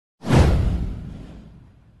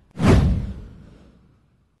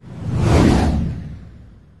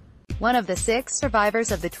one of the 6 survivors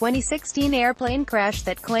of the 2016 airplane crash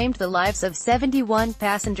that claimed the lives of 71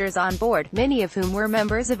 passengers on board, many of whom were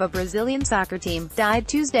members of a Brazilian soccer team, died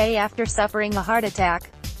Tuesday after suffering a heart attack.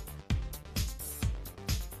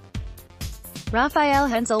 Rafael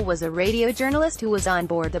Henzel was a radio journalist who was on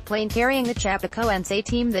board the plane carrying the Chapecoense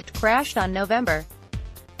team that crashed on November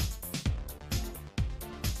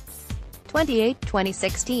 28,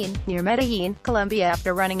 2016, near Medellin, Colombia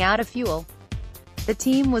after running out of fuel. The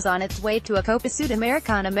team was on its way to a Copa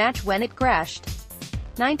Sudamericana match when it crashed.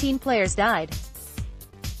 19 players died.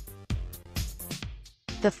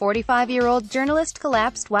 The 45-year-old journalist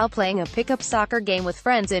collapsed while playing a pickup soccer game with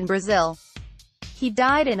friends in Brazil. He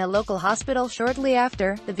died in a local hospital shortly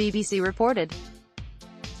after, the BBC reported.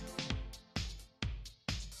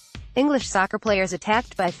 English soccer players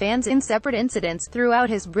attacked by fans in separate incidents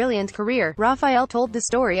throughout his brilliant career, Rafael told the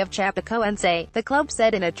story of Chapecoense, the club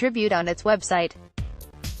said in a tribute on its website.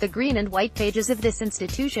 The green and white pages of this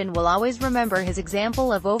institution will always remember his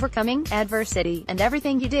example of overcoming adversity, and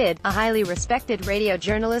everything he did. A highly respected radio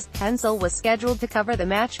journalist, Henzel was scheduled to cover the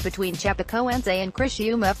match between Chapecoense and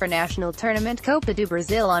Criciúma for national tournament Copa do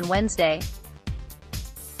Brasil on Wednesday.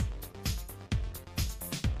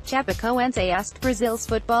 Chapecoense asked Brazil's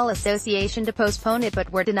Football Association to postpone it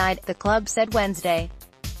but were denied, the club said Wednesday.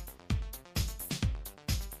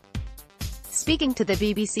 Speaking to the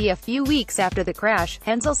BBC a few weeks after the crash,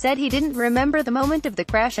 Henzel said he didn't remember the moment of the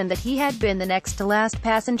crash and that he had been the next to last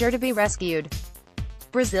passenger to be rescued.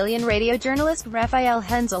 Brazilian radio journalist Rafael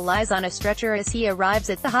Henzel lies on a stretcher as he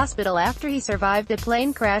arrives at the hospital after he survived a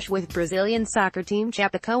plane crash with Brazilian soccer team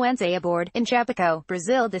Chapecoense aboard, in Chapeco,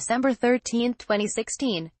 Brazil December 13,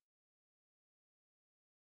 2016.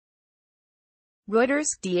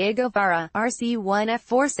 Reuters, Diego Vara,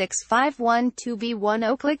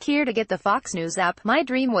 RC1F46512B10. Click here to get the Fox News app. My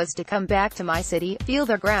dream was to come back to my city, feel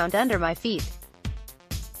the ground under my feet.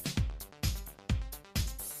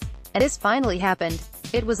 And this finally happened.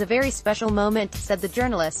 It was a very special moment, said the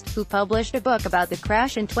journalist, who published a book about the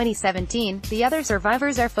crash in 2017. The other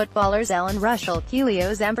survivors are footballers Alan Ruschel,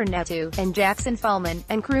 Helio Zampernetu, and Jackson Fallman,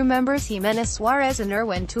 and crew members Jimenez Suarez and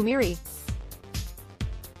Erwin Tumiri.